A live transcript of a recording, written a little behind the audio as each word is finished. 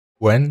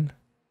When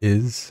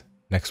is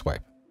next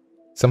wipe?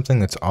 Something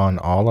that's on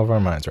all of our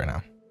minds right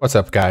now. What's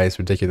up guys,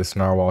 Ridiculous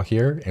Narwhal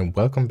here, and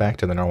welcome back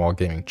to the Narwhal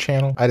Gaming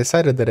channel. I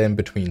decided that in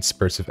between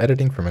spurts of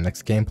editing for my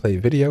next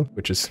gameplay video,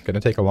 which is going to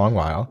take a long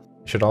while,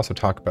 I should also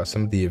talk about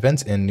some of the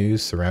events and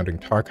news surrounding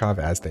Tarkov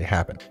as they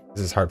happen.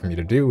 This is hard for me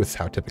to do with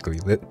how typically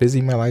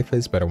busy my life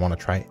is, but I want to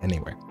try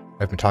anyway.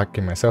 I've been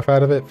talking myself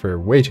out of it for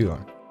way too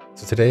long.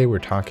 So today we're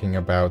talking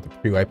about the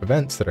pre-wipe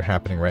events that are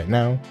happening right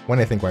now, when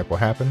I think wipe will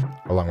happen,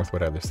 along with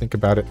what others think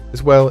about it,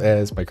 as well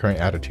as my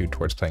current attitude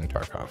towards playing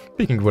Tarkov.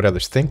 Speaking of what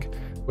others think,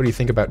 what do you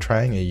think about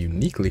trying a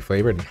uniquely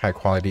flavored and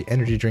high-quality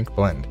energy drink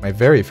blend? My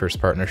very first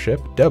partnership,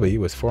 Dubby,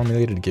 was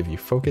formulated to give you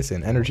focus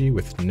and energy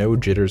with no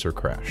jitters or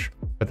crash.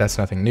 But that's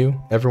nothing new,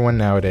 everyone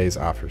nowadays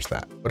offers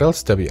that. What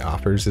else Dubby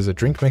offers is a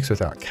drink mix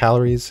without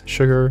calories,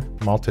 sugar,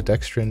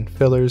 maltodextrin,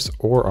 fillers,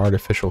 or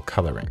artificial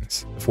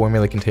colorings. The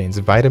formula contains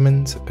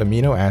vitamins,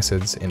 amino acids,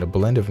 and a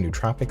blend of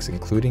nootropics,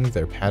 including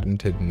their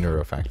patented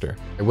neurofactor.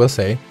 I will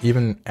say,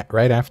 even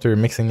right after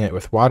mixing it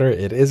with water,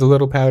 it is a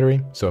little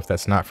powdery, so if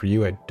that's not for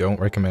you, I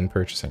don't recommend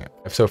purchasing it.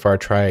 I've so far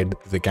tried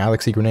the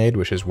Galaxy Grenade,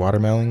 which is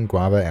watermelon,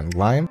 guava, and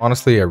lime.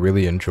 Honestly, I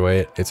really enjoy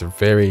it. It's a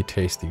very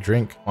tasty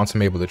drink. Once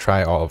I'm able to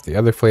try all of the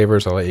other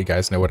flavors, I'll let you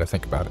guys know what I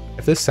think about it.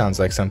 If this sounds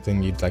like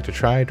something you'd like to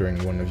try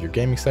during one of your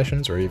gaming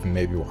sessions, or even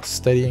maybe while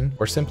studying,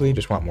 or simply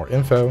just want more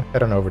info,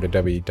 head on over to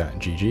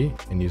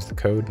w.gg and use the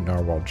code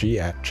NARWHALG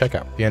at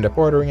checkout. If you end up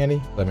ordering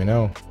any, let me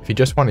know. If you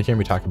just want to hear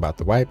me talk about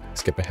the wipe,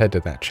 skip ahead to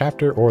that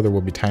chapter, or there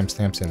will be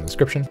timestamps in the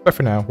description. But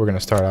for now, we're going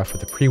to start off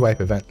with the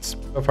pre-wipe events.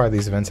 So far,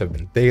 these events have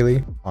been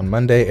daily. On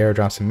Monday,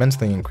 airdrops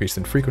immensely increased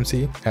in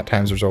frequency, at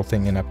times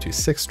resulting in up to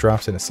 6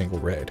 drops in a single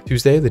raid.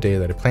 Tuesday, the day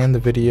that I planned the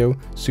video,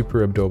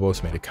 Super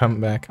Abdobos made a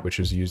comeback, which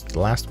was used the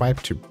last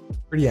wipe to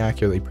pretty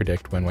accurately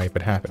predict when wipe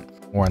would happen.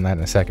 More on that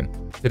in a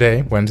second.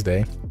 Today,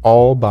 Wednesday,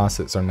 all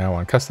bosses are now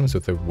on customs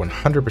with a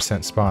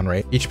 100% spawn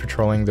rate, each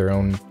patrolling their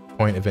own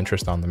point of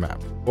interest on the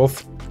map.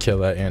 Both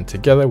Killa and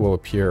Together will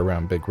appear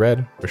around Big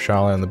Red.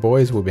 Rashala and the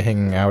boys will be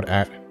hanging out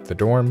at the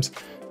dorms.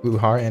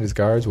 Luhar and his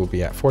guards will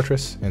be at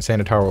Fortress, and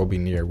Sanitar will be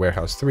near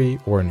Warehouse 3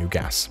 or New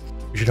Gas.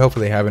 We should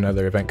hopefully have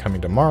another event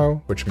coming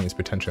tomorrow, which means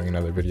potentially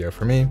another video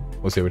for me.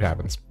 We'll see what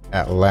happens.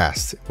 At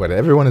last, what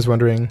everyone is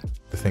wondering,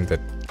 the thing that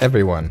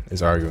everyone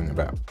is arguing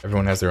about.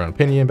 Everyone has their own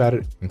opinion about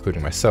it,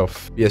 including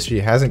myself.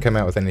 BSG hasn't come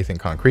out with anything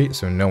concrete,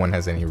 so no one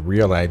has any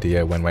real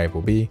idea when wipe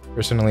will be.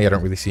 Personally, I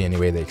don't really see any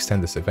way they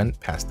extend this event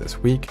past this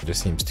week. It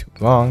just seems too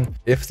long.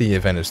 If the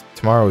event is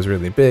tomorrow is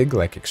really big,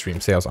 like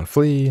extreme sales on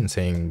Flea,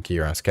 insane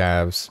gear on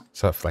scavs,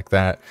 stuff like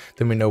that,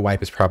 then we know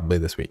wipe is probably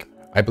this week.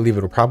 I believe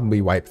it'll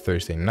probably wipe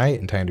Thursday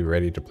night in time to be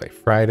ready to play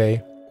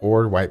Friday,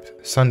 or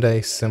wipe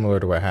Sunday, similar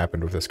to what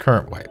happened with this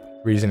current wipe.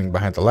 Reasoning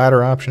behind the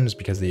latter option is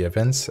because the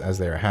events as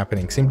they are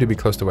happening seem to be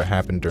close to what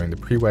happened during the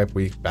pre-wipe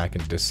week back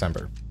in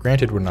December.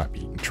 Granted, we're not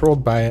being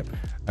trolled by it.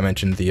 I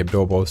mentioned the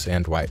Abdobos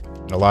and wipe.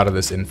 A lot of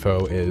this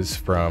info is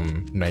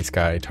from nice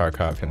guy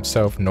Tarkov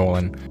himself,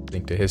 Nolan.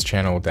 Link to his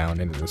channel down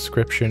in the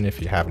description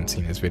if you haven't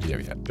seen his video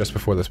yet. Just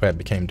before this wipe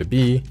became to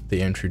be,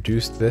 they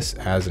introduced this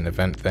as an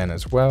event then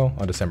as well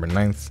on December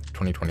 9th,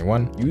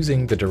 2021.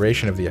 Using the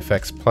duration of the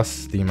effects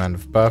plus the amount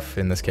of buff,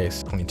 in this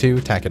case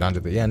 22, tack it onto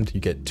the end,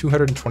 you get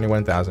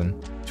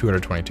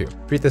 221,222.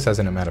 Treat this as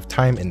an amount of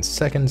time in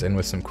seconds, and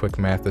with some quick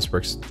math, this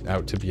works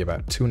out to be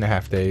about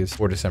 2.5 days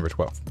or December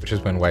 12th, which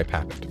is when wipe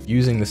happened.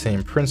 Using the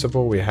same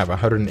principle, we have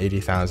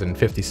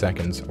 180,050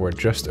 seconds, or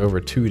just over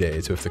 2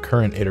 days with the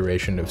current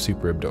iteration of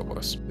Super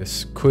Abdobos.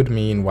 This could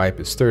mean wipe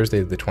is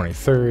Thursday the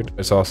 23rd.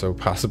 It's also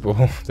possible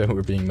that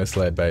we're being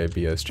misled by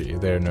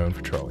BSG. They're known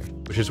for trolling,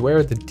 which is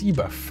where the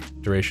debuff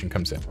duration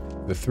comes in.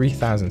 The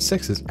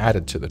 3006 is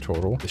added to the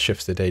total. This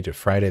shifts the day to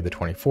Friday the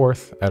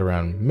 24th at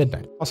around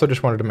midnight. Also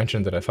just wanted to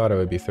mention that I thought it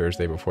would be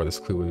Thursday before this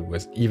clue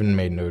was even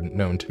made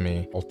known to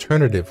me.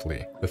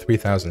 Alternatively, the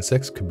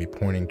 3006 could be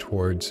pointing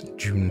towards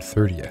June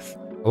 30th.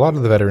 A lot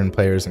of the veteran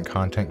players and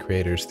content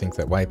creators think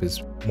that wipe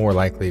is more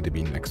likely to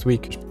be next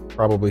week. There's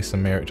probably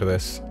some merit to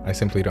this. I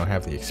simply don't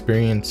have the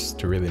experience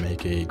to really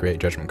make a great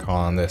judgment call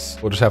on this.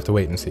 We'll just have to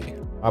wait and see.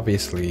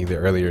 Obviously, the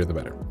earlier the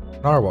better.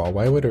 Narwhal,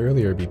 why would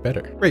earlier be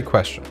better? Great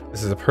question.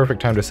 This is a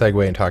perfect time to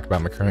segue and talk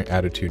about my current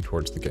attitude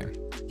towards the game.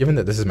 Given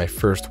that this is my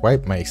first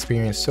wipe, my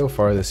experience so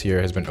far this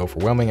year has been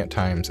overwhelming at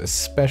times,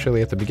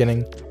 especially at the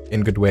beginning,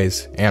 in good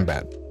ways and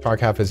bad.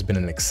 Tarkov has been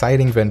an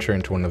exciting venture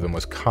into one of the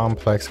most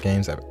complex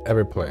games I've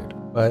ever played,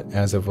 but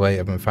as of late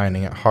I've been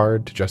finding it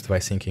hard to justify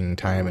sinking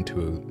time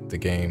into the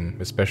game,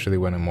 especially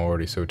when I'm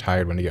already so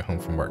tired when I get home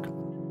from work.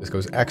 This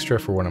goes extra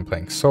for when I'm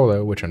playing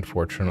solo, which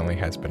unfortunately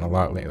has been a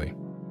lot lately.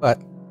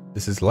 But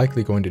this is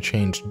likely going to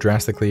change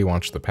drastically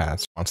once the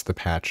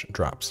patch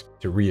drops.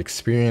 To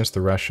re-experience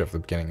the rush of the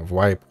beginning of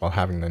wipe while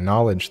having the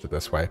knowledge that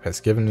this wipe has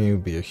given me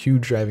will be a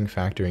huge driving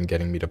factor in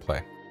getting me to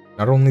play.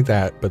 Not only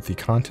that, but the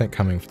content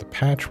coming from the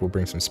patch will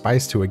bring some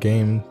spice to a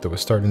game that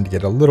was starting to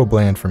get a little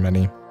bland for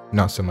many,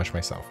 not so much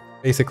myself.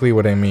 Basically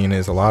what I mean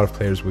is a lot of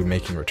players will be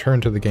making a return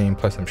to the game,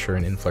 plus I'm sure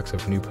an influx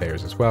of new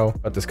players as well,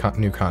 but this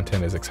new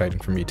content is exciting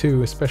for me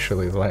too,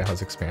 especially the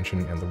Lighthouse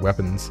expansion and the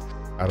weapons.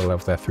 Gotta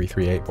love that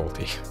 338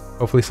 bolty.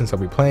 Hopefully since I'll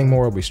be playing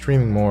more, I'll be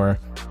streaming more,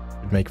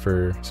 it'd make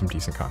for some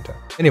decent content.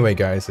 Anyway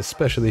guys,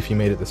 especially if you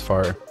made it this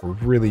far, we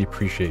really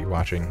appreciate you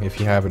watching.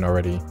 If you haven't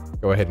already,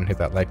 go ahead and hit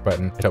that like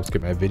button. It helps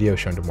get my video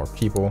shown to more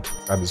people.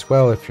 Subscribe as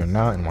well if you're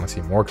not and want to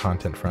see more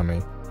content from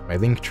me. My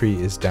link tree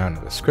is down in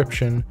the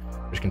description,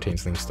 which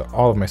contains links to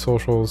all of my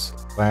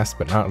socials. Last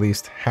but not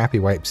least, happy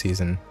wipe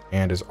season,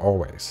 and as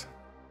always,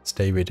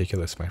 stay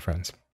ridiculous, my friends.